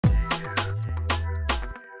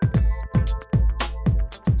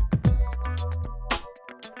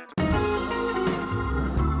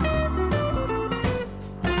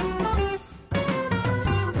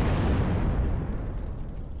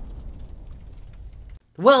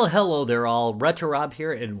Well, hello there all. Retro Rob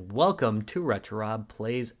here, and welcome to Retro Rob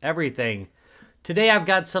Plays Everything. Today I've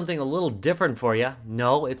got something a little different for you.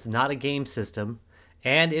 No, it's not a game system,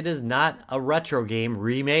 and it is not a retro game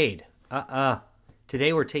remade.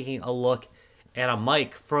 Today we're taking a look at a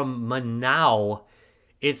mic from Maono.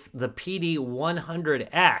 It's the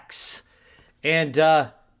PD100X. And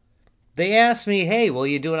they asked me, hey, will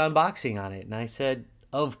you do an unboxing on it? And I said,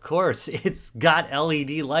 of course. It's got LED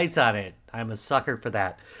lights on it. I'm a sucker for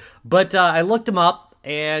that. But I looked them up,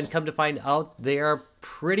 and come to find out they are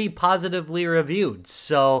pretty positively reviewed.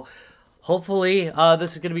 So hopefully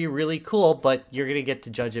this is going to be really cool, but you're going to get to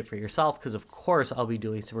judge it for yourself because, of course, I'll be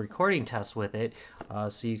doing some recording tests with it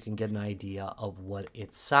so you can get an idea of what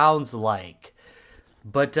it sounds like.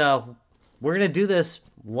 But we're going to do this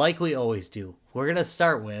like we always do. We're going to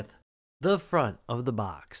start with the front of the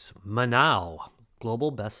box. Maono,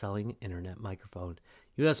 global best-selling internet microphone.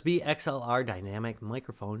 USB XLR dynamic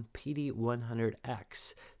microphone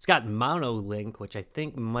PD100X. It's got Maono link, which I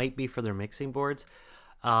think might be for their mixing boards,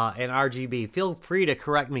 and RGB. Feel free to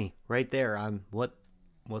correct me right there on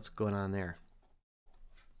what's going on there.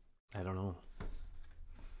 I don't know.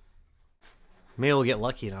 Maybe we'll get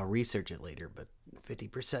lucky and I'll research it later, but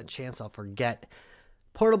 50% chance I'll forget.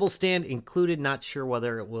 Portable stand included, not sure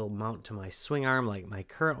whether it will mount to my swing arm like my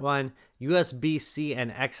current one. USB-C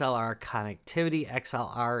and XLR connectivity.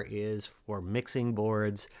 XLR is for mixing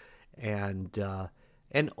boards and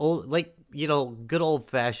old, like, you know, good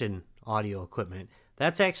old-fashioned audio equipment.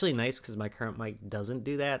 That's actually nice because my current mic doesn't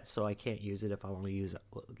do that, so I can't use it if I want to use,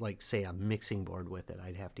 like, say, a mixing board with it.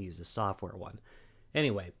 I'd have to use a software one.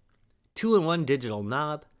 Anyway, 2-in-1 digital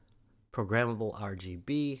knob, programmable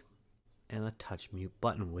RGB, and a touch mute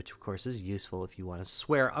button, which of course is useful if you want to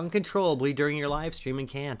swear uncontrollably during your live stream and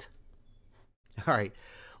can't. All right,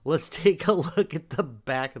 let's take a look at the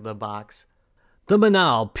back of the box. The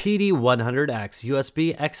Maono PD100X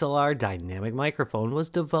USB XLR dynamic microphone was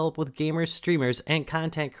developed with gamers, streamers, and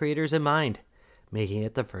content creators in mind, making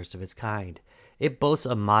it the first of its kind. It boasts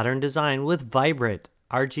a modern design with vibrant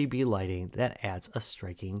RGB lighting that adds a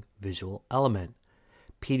striking visual element.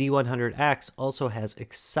 PD100X also has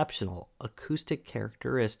exceptional acoustic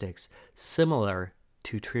characteristics similar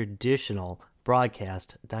to traditional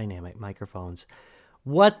broadcast dynamic microphones.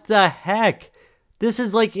 What the heck? This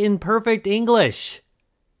is like in perfect English.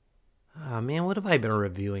 Oh man, what have I been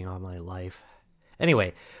reviewing all my life?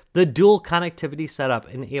 Anyway, the dual connectivity setup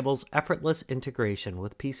enables effortless integration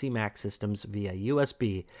with PC Mac systems via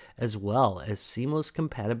USB, as well as seamless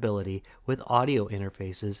compatibility with audio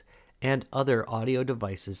interfaces and other audio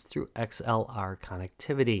devices through XLR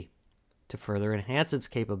connectivity. To further enhance its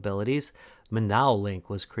capabilities, Maono Link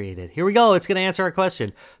was created. Here we go, it's going to answer our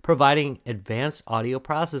question, providing advanced audio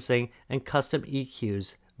processing and custom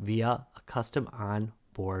EQs via a custom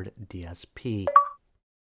onboard DSP.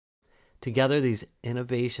 Together, these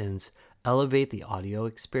innovations elevate the audio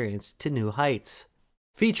experience to new heights.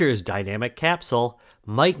 Features dynamic capsule,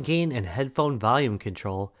 mic gain and headphone volume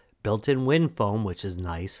control, built-in wind foam, which is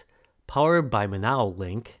nice, powered by Maono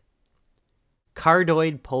Link,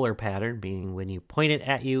 cardioid polar pattern, meaning when you point it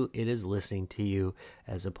at you, it is listening to you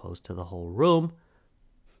as opposed to the whole room,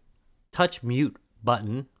 touch mute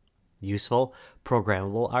button, useful,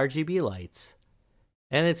 programmable RGB lights,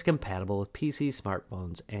 and it's compatible with PC,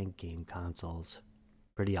 smartphones, and game consoles.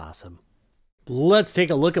 Pretty awesome. Let's take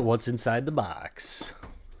a look at what's inside the box.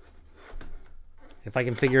 If I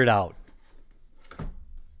can figure it out.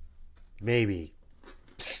 Maybe.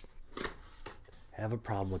 Psst. Have a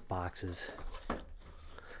problem with boxes.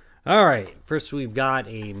 All right, first we've got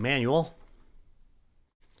a manual.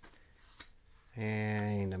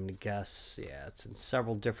 And I'm going to guess, yeah, it's in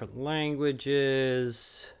several different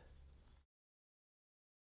languages.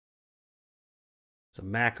 It's a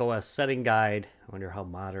Mac OS setting guide. I wonder how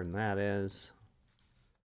modern that is.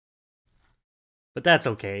 But that's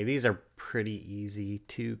okay. These are pretty easy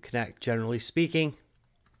to connect, generally speaking.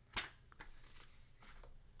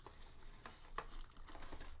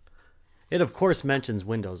 It, of course, mentions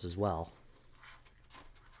Windows as well.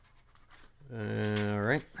 All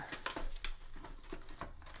right.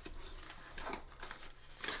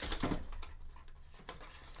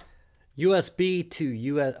 USB to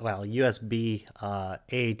USB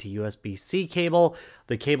A to USB-C cable.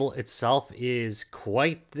 The cable itself is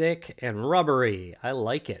quite thick and rubbery. I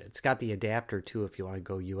like it. It's got the adapter too if you want to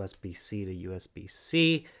go USB-C to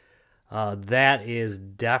USB-C. That is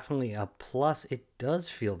definitely a plus. It does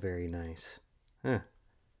feel very nice.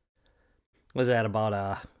 Was that about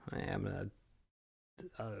I'm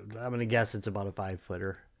gonna guess it's about a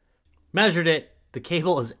 5-footer. Measured it. The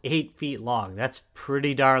cable is 8 feet long. That's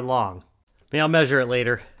pretty darn long. Maybe I'll measure it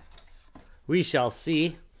later. We shall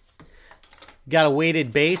see. Got a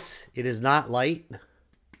weighted base. It is not light.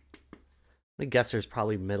 I guess there's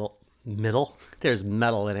probably middle. There's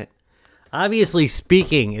metal in it. Obviously,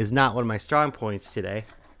 speaking is not one of my strong points today.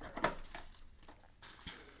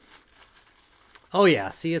 Oh yeah,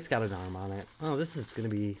 see, it's got an arm on it. Oh, this is gonna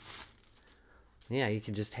be. Yeah, you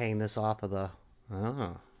can just hang this off of the.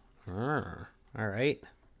 Oh, all right.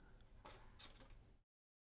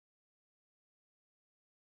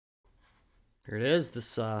 Here it is.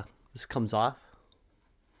 This comes off.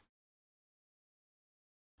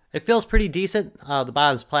 It feels pretty decent. The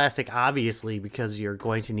bottom's plastic, obviously, because you're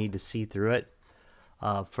going to need to see through it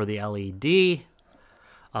for the LED.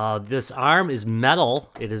 This arm is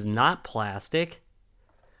metal. It is not plastic.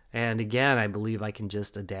 And again, I believe I can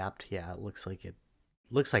just adapt. Yeah, it looks like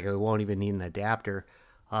I won't even need an adapter.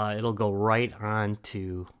 It'll go right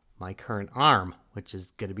onto my current arm, which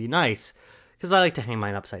is going to be nice because I like to hang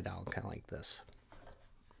mine upside down, kind of like this.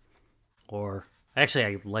 Or actually,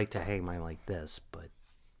 I like to hang mine like this, but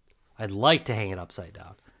I'd like to hang it upside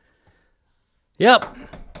down. Yep.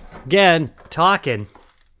 Again, talking.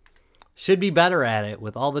 Should be better at it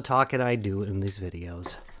with all the talking I do in these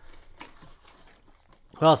videos.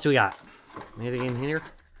 What else do we got? Anything in here?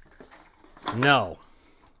 No.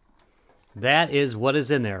 That is what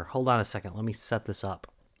is in there. Hold on a second. Let me set this up.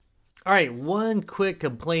 All right, one quick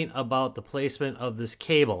complaint about the placement of this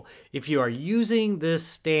cable. If you are using this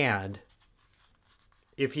stand,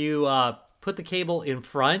 if you put the cable in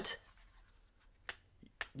front,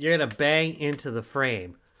 you're going to bang into the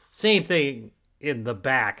frame. Same thing in the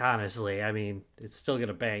back, honestly. I mean, it's still going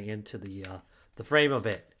to bang into the frame of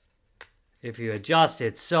it if you adjust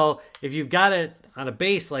it. So if you've got it on a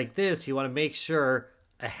base like this, you want to make sure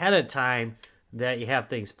ahead of time that you have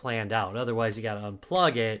things planned out. Otherwise, you got to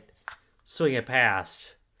unplug it, swing it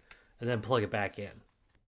past, and then plug it back in.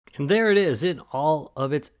 And there it is in all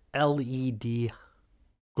of its LED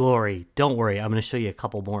glory. Don't worry, I'm going to show you a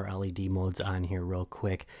couple more LED modes on here real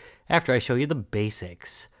quick after I show you the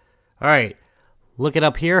basics. All right, look it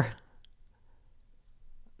up here.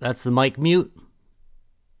 That's the mic mute.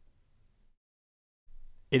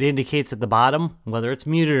 It indicates at the bottom whether it's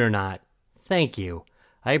muted or not. Thank you.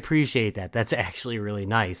 I appreciate that. That's actually really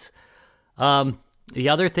nice. The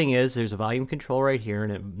other thing is there's a volume control right here,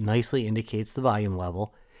 and it nicely indicates the volume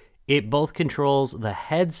level. It both controls the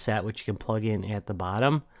headset, which you can plug in at the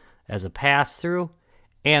bottom as a pass-through,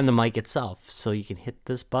 and the mic itself. So you can hit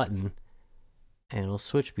this button, and it'll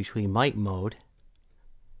switch between mic mode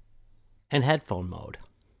and headphone mode.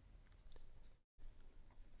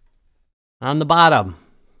 On the bottom,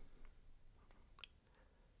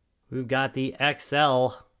 we've got the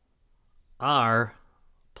XLR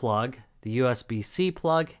plug, the USB-C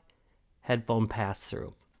plug, headphone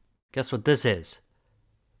pass-through. Guess what this is?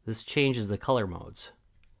 This changes the color modes.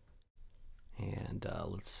 And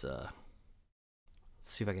let's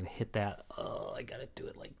see if I can hit that. Oh, I gotta do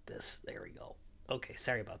it like this. There we go. Okay,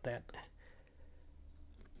 sorry about that.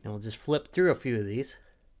 And we'll just flip through a few of these.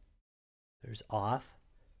 There's off.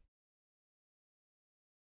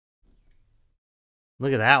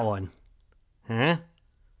 Look at that one. Huh?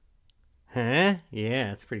 Huh?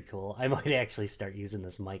 Yeah, it's pretty cool. I might actually start using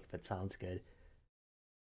this mic if it sounds good.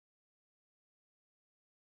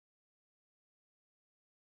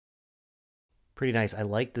 Pretty nice. I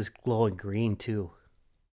like this glowing green too.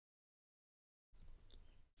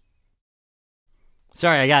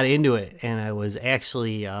 Sorry, I got into it and I was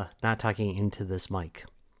actually not talking into this mic.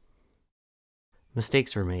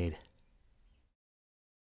 Mistakes were made.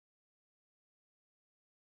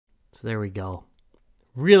 So there we go.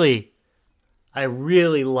 Really, I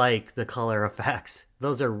really like the color effects.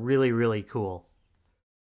 Those are really, really cool.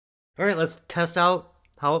 All right, let's test out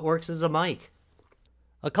how it works as a mic.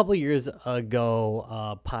 A couple years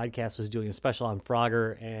ago, Podcast was doing a special on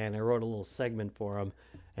Frogger, and I wrote a little segment for him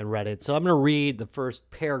and read it. So I'm going to read the first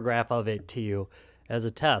paragraph of it to you as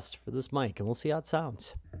a test for this mic, and we'll see how it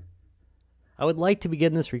sounds. I would like to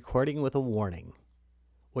begin this recording with a warning.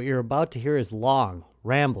 What you're about to hear is long,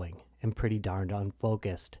 rambling, and pretty darned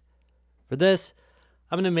unfocused. For this,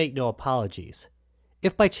 I'm going to make no apologies.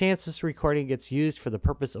 If by chance this recording gets used for the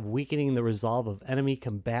purpose of weakening the resolve of enemy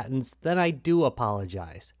combatants, then I do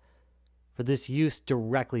apologize. For this use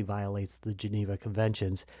directly violates the Geneva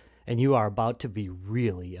Conventions, and you are about to be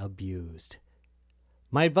really abused.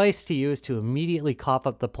 My advice to you is to immediately cough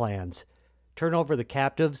up the plans, turn over the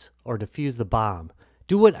captives, or defuse the bomb.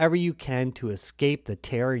 Do whatever you can to escape the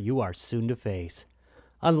terror you are soon to face.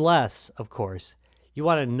 Unless, of course, you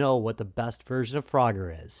want to know what the best version of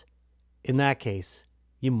Frogger is. In that case,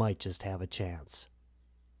 you might just have a chance.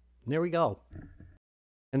 And there we go.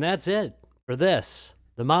 And that's it for this,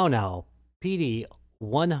 the Maono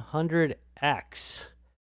PD100X.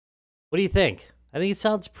 What do you think? I think it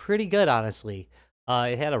sounds pretty good, honestly.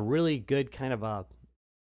 It had a really good kind of a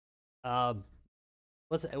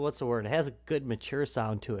what's the word? It has a good mature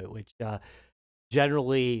sound to it, which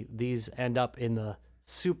generally these end up in the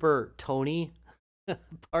super tony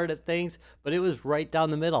part of things, but it was right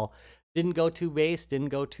down the middle. Didn't go too bass, didn't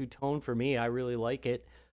go too tone for me. I really like it.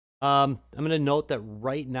 I'm going to note that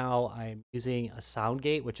right now I'm using a sound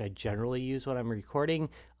gate, which I generally use when I'm recording.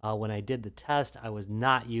 When I did the test, I was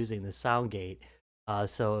not using the sound gate.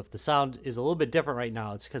 So if the sound is a little bit different right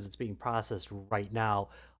now, it's because it's being processed right now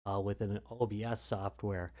within an OBS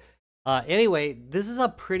software. Anyway, this is a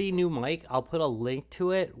pretty new mic. I'll put a link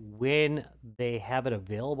to it when they have it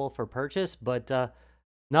available for purchase, but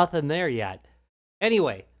nothing there yet.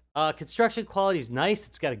 Anyway, construction quality is nice.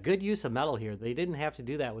 It's got a good use of metal here. They didn't have to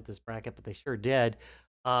do that with this bracket, but they sure did.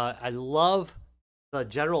 I love the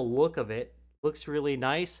general look of it. Looks really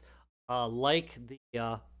nice. Like the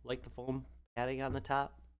foam padding on the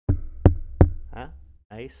top. Huh?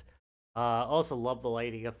 Nice. Also love the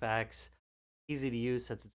lighting effects. Easy to use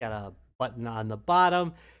since it's got a button on the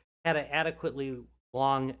bottom. Had an adequately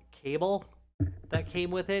long cable that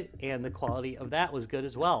came with it, and the quality of that was good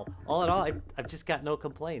as well. All in all, I've just got no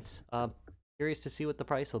complaints. Curious to see what the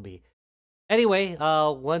price will be. Anyway,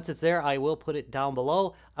 once it's there, I will put it down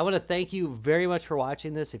below. I want to thank you very much for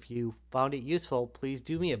watching this. If you found it useful, please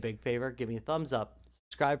do me a big favor. Give me a thumbs up.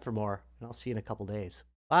 Subscribe for more, and I'll see you in a couple days.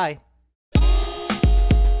 Bye.